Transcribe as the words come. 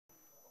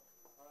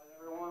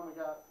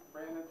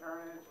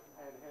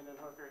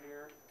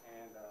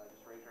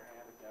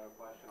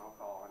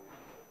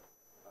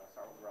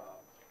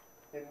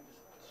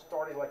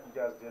like you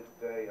guys did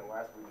today and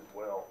last week as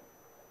well,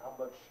 how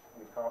much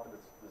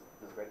confidence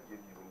does that give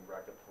you when you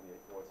rack up 28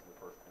 points in the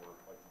first quarter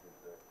like you did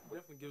today?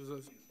 Definitely gives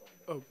us.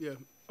 Oh yeah,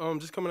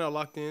 just coming out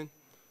locked in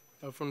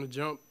from the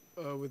jump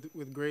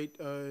with great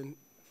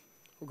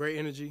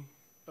energy.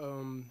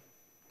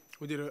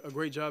 We did a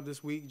great job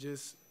this week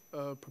just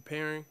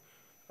preparing,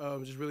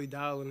 just really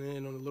dialing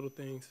in on the little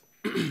things.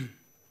 We'll go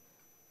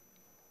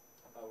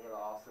to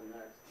Austin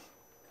next.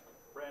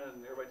 Brandon,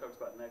 everybody talks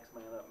about next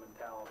man up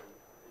mentality.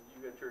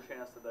 You got your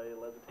chance today,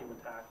 led the team in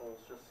tackles.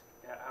 Just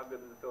how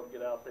good did it feel to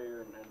get out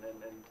there and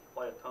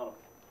play a ton of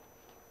them?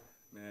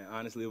 Man,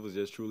 honestly, it was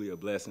just truly a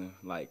blessing.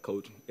 Like,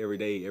 Coach, every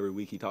day, every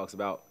week, he talks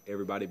about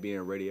everybody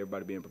being ready,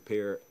 everybody being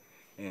prepared,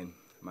 and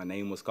my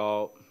name was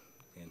called,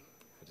 and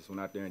I just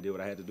went out there and did what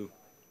I had to do.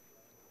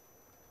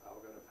 I'll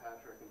go to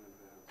Patrick and then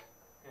Vince.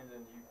 And then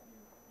you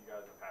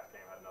guys in the past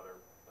game had another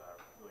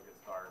really good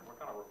start. What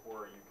kind of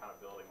rapport are you kind of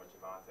building with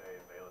Javante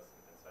and Bayless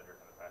and Cedric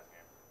in the past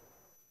game?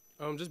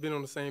 Just being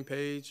on the same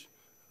page.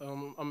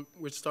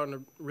 We're starting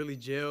to really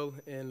gel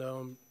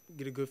and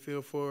get a good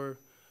feel for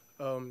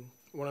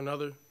one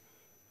another.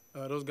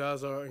 Those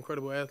guys are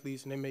incredible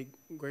athletes, and they make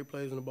great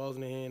plays when the ball's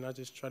in their hand. I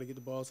just try to get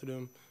the ball to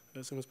them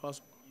as soon as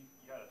possible.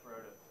 You had a throw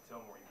to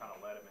Tillman where you kind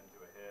of led him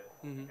into a hit.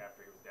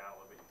 After he was down a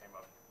little bit, you came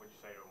up. What did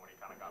you say to him when he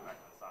kind of got back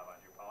to the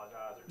sideline? Did you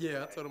apologize? Or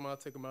Yeah, I told him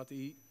I'd take him out to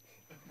eat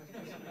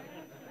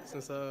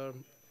since I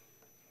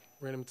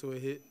ran him to a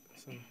hit.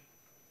 So.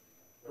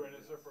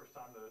 Brandon, it's our first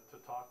time to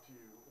talk to you.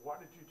 Why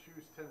did you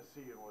choose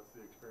Tennessee, and what's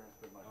the experience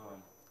been like?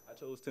 I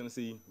chose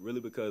Tennessee really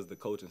because the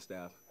coaching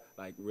staff,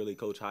 like really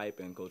Coach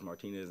Hype and Coach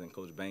Martinez and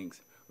Coach Banks,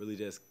 really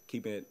just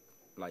keeping it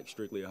like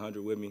strictly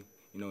 100 with me,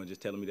 and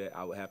just telling me that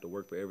I would have to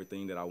work for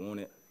everything that I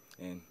wanted,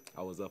 and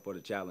I was up for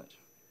the challenge.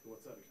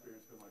 What's that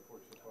experience been like for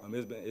you so far?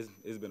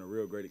 It's been a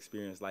real great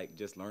experience, like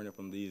just learning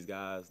from these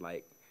guys.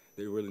 Like,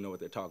 they really know what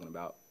they're talking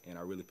about, and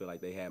I really feel like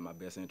they had my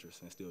best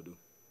interest and still do.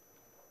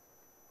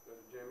 Go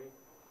to Jimmy.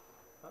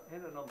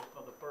 Hendon, on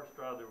the first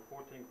drive, there were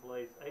 14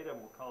 plays. 8 of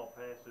them were called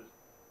passes.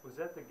 Was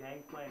that the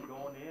game plan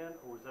going in,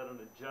 or was that an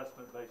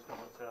adjustment based on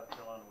what South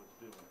Carolina was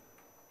doing?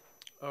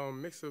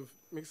 Mix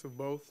of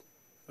both.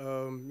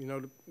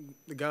 The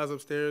guys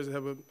upstairs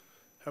have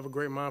a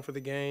great mind for the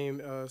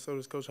game. So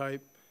does Coach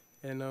Hype,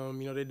 and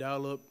they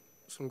dial up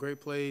some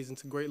great plays and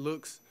some great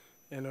looks,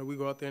 and we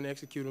go out there and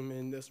execute them,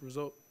 and that's the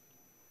result.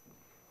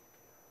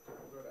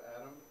 We'll go to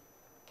Adam.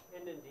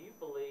 Hendon, do you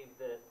believe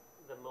that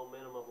the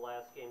momentum of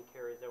last game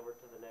carries over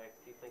to the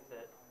next? Do you think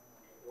that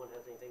one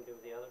has anything to do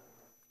with the other?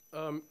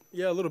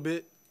 Yeah, a little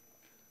bit.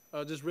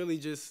 I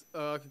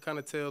could kind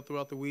of tell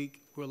throughout the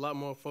week we're a lot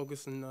more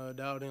focused and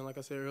dialed in, like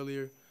I said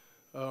earlier.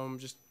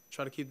 Just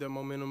try to keep that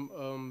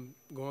momentum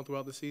going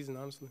throughout the season,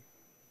 honestly.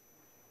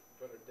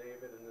 Go to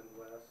David and then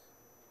Wes.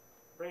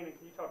 Brandon,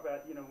 can you talk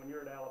about, when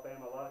you're at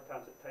Alabama, a lot of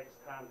times it takes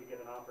time to get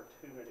an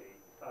opportunity.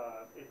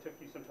 It took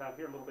you some time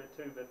here a little bit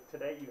too, but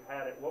today you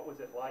had it. What was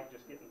it like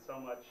just getting so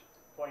much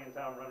playing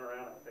time running around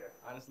out there?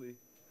 Honestly,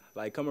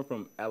 like coming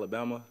from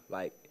Alabama,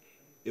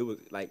 it was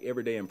like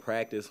every day in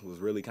practice was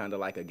really kind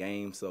of like a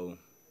game. So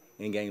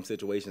in game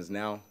situations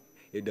now,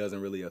 it doesn't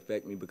really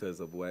affect me because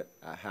of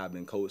how I've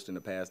been coached in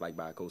the past, like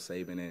by Coach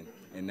Saban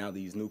and now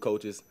these new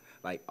coaches.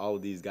 Like all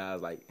of these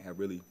guys have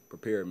really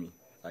prepared me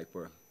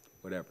for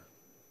whatever.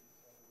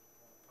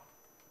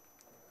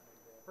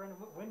 Brandon,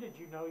 when did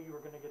you know you were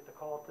going to get the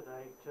call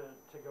today to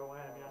go in?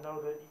 I mean, I know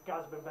that you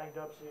guys have been banged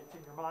up, so it's in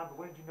your mind, but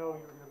when did you know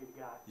you were going to be the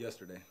guy?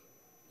 Yesterday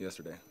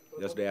Afternoon.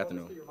 What's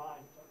through your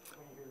mind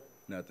when you hear that?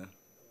 Nothing.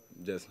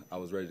 Just I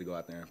was ready to go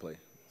out there and play.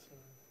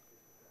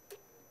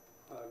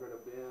 Go to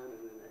Ben and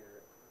then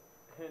Eric.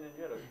 Hendon,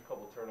 you had a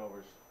couple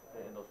turnovers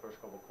in those first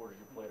couple of quarters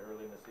you played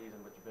early in the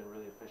season, but you've been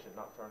really efficient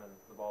not turning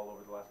the ball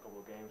over the last couple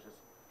of games. Just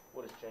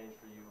what has changed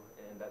for you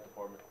in that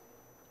department?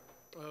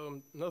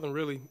 Nothing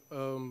really.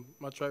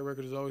 My track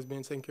record has always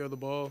been taking care of the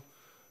ball.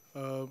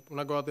 When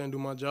I go out there and do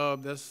my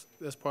job, that's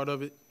part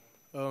of it.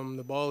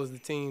 The ball is the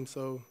team,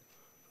 so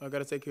I got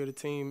to take care of the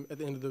team at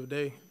the end of the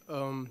day.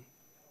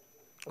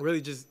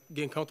 Really just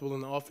getting comfortable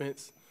in the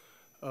offense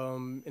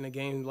in a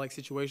game-like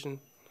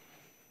situation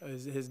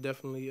has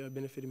definitely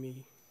benefited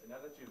me. And now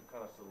that you've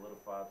kind of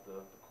solidified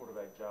the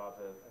quarterback job,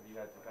 have you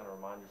had to kind of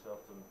remind yourself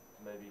to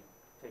maybe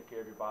take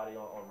care of your body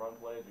on run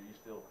plays, or are you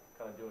still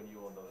kind of doing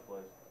you on those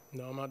plays?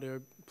 No, I'm out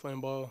there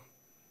playing ball.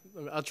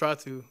 I try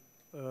to.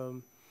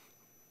 All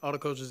the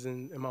coaches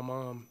and my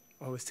mom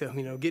always tell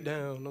me, get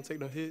down, don't take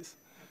no hits.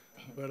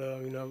 But,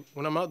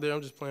 when I'm out there,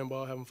 I'm just playing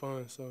ball, having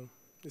fun. So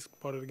it's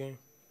part of the game.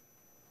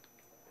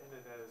 And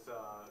then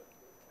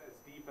as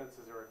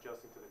defenses are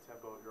adjusting to the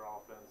tempo of your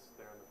offense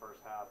there in the first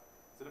half,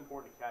 is it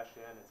important to cash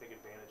in and take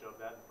advantage of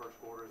that in the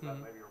first quarter? Is that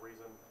maybe a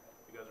reason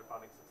you guys are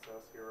finding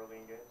success here early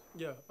in games?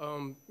 Yeah,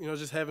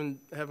 just having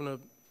a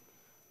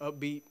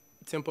upbeat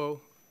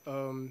tempo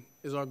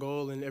is our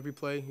goal in every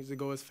play, is to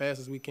go as fast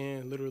as we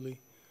can, literally,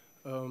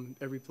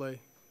 every play.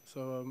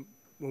 So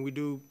when we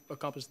do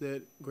accomplish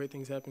that, great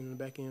things happen in the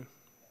back end.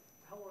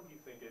 How long do you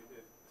think it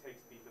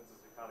takes defenses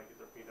to kind of get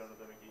their feet under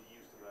them and get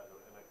used to that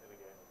in a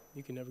game?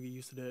 You can never get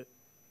used to that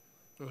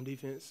on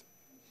defense.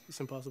 it's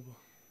impossible.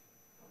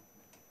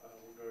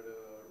 We'll go to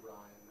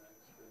Ryan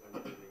next, and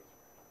then Jimmy.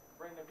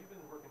 Brandon, have you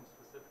been working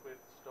specifically at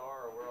the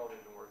Star, or where all have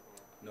you been working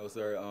at? No,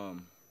 sir.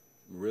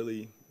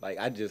 Really, like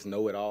I just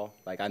know it all.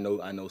 Like I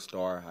know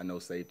star, I know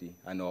safety,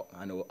 I know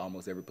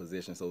almost every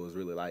position. So it was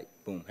really like,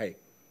 boom, hey,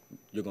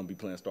 you're gonna be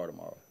playing star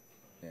tomorrow,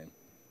 and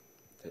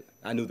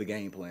I knew the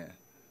game plan.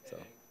 So.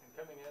 And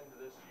coming into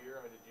this year,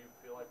 I mean, did you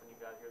feel like when you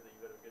got here that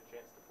you had a good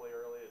chance to play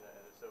early, and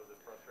if so, was it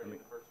frustrating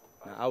the first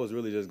 5 I was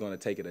really just gonna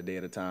take it a day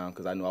at a time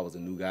because I knew I was a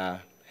new guy,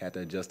 had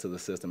to adjust to the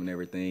system and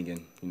everything.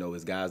 And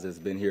as guys that's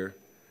been here,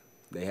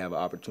 they have an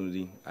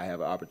opportunity. I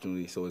have an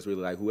opportunity. So it's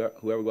really like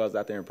whoever goes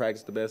out there and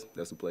practice the best,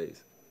 that's who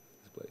plays.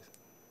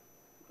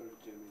 Go to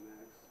Jimmy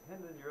next.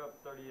 Hendon, you're up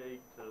 38-7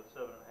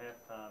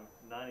 at halftime,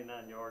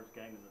 99 yards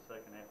gained in the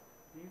second half.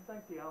 Do you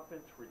think the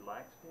offense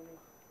relaxed any?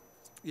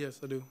 Yes,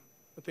 I do.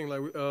 I think like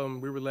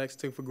we relaxed,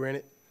 took for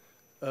granted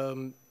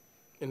in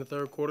the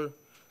third quarter.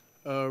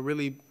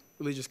 Really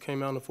just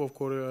came out in the fourth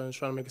quarter and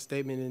trying to make a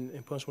statement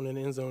and punch one in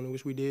the end zone,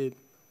 which we did.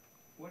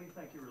 What do you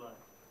think you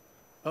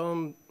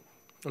relaxed?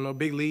 I know,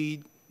 big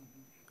lead.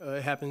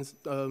 It happens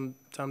time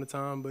to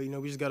time, but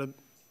we just gotta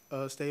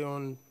stay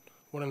on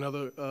one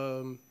another,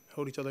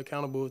 hold each other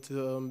accountable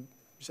to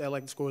just act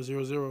like the score is 0-0.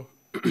 We'll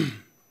go to the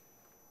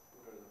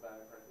back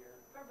right here.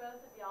 For both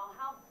of y'all,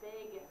 how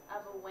big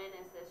of a win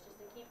is this just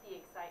to keep the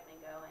excitement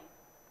going?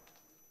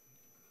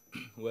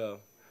 Well,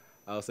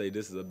 I'll say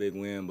this is a big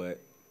win, but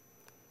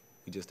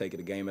we just take it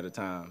a game at a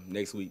time.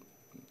 Next week,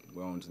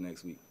 we're on to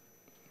next week.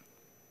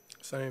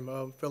 Same.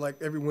 Feel like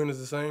every win is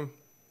the same.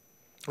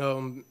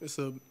 It's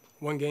a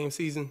one-game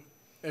season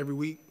every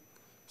week,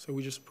 so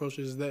we just approach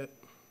it as that.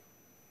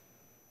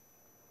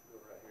 Go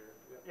right here.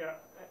 Yep. Yeah,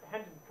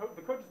 Hendon,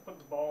 the coaches put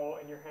the ball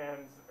in your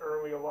hands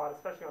early a lot,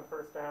 especially on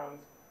first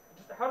downs.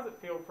 Just how does it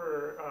feel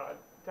for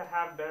to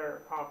have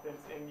their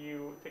confidence in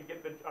you to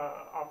get the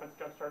offense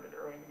jump-started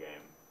early in the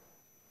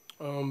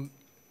game?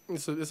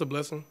 It's a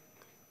blessing.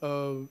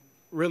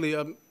 Really,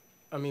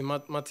 I mean,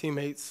 my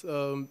teammates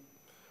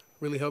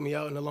really helped me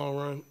out in the long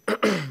run.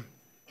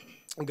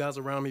 The guys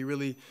around me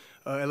really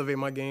elevate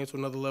my game to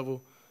another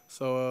level.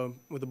 So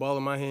with the ball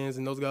in my hands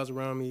and those guys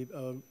around me,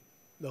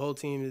 the whole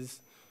team is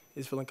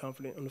feeling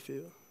confident on the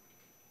field.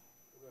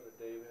 We'll go to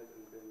David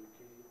and then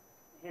Keith.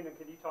 Hendon,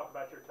 can you talk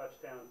about your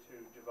touchdown to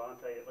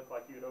Javante? It looked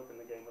like you had opened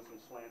the game with some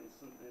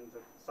slants into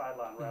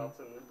sideline routes,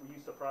 and were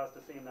you surprised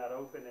to see him that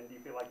open, and do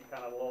you feel like you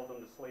kind of lulled him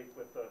to sleep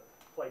with the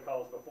play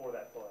calls before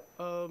that play?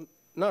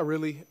 Not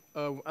really.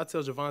 I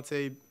tell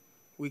Javante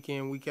week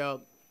in, week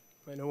out,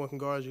 like, no one can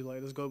guard you. Like,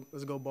 let's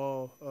go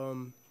ball.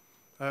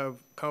 I have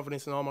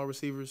confidence in all my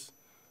receivers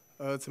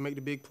to make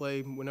the big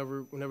play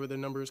whenever their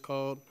number is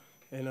called,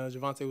 and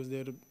Javante was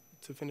there to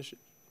finish it.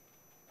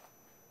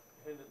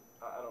 Hendon,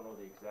 I don't know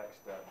the exact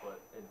stat,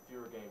 but in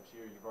fewer games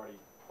here, you've already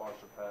far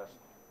surpassed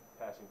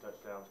passing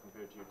touchdowns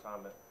compared to your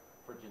time at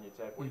Virginia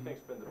Tech. What do you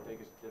think's been the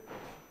biggest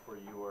difference for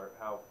you, or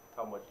how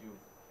much you've,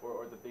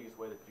 or the biggest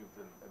way that you've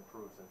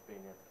improved since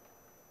being here?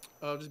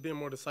 Just being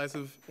more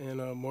decisive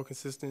and more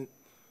consistent.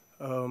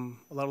 A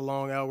lot of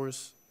long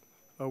hours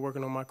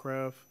working on my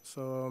craft.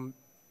 So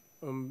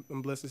I'm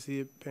blessed to see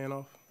it paying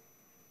off.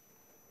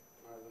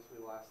 All right, let's be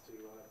the last two.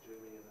 We'll have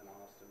Jimmy and then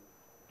Austin.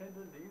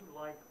 Hendon, do you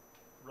like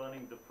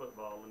running the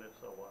football, and if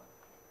so, why?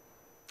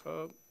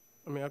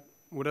 I mean,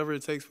 whatever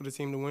it takes for the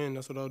team to win,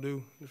 that's what I'll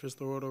do. If it's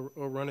throw it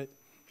or run it,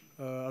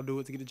 I'll do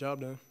it to get the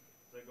job done.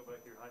 Does that go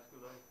back to your high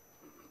school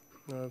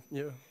days?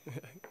 Yeah,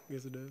 I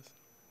guess it does.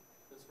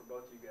 This is for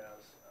both you guys.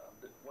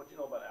 What did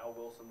you know about Al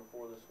Wilson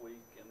before this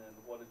week, and then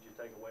what did you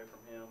take away from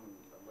him and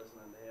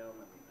listening to him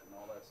and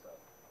all that stuff?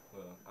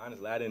 Well,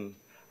 honestly, I didn't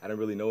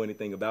really know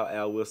anything about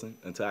Al Wilson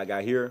until I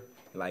got here.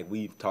 Like,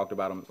 we've talked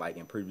about him like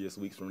in previous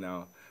weeks from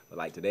now, but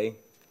like today,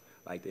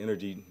 like the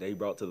energy they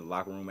brought to the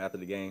locker room after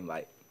the game,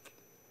 like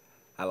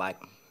I like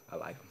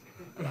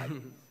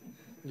him.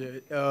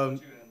 Yeah,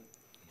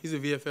 he's a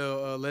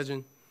VFL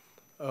legend.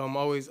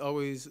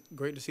 Always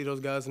great to see those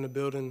guys in the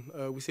building.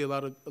 We see a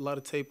lot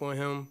of tape on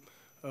him.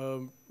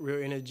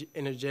 Real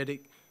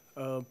energetic,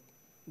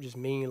 just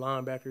mean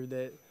linebacker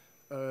that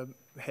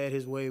had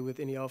his way with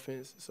any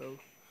offense. So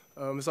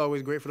it's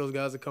always great for those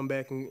guys to come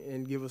back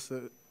and give us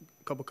a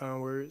couple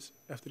kind words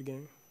after the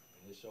game.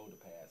 His shoulder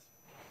pass.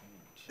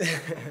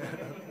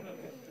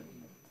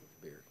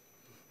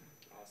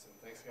 Awesome.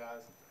 Thanks,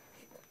 guys.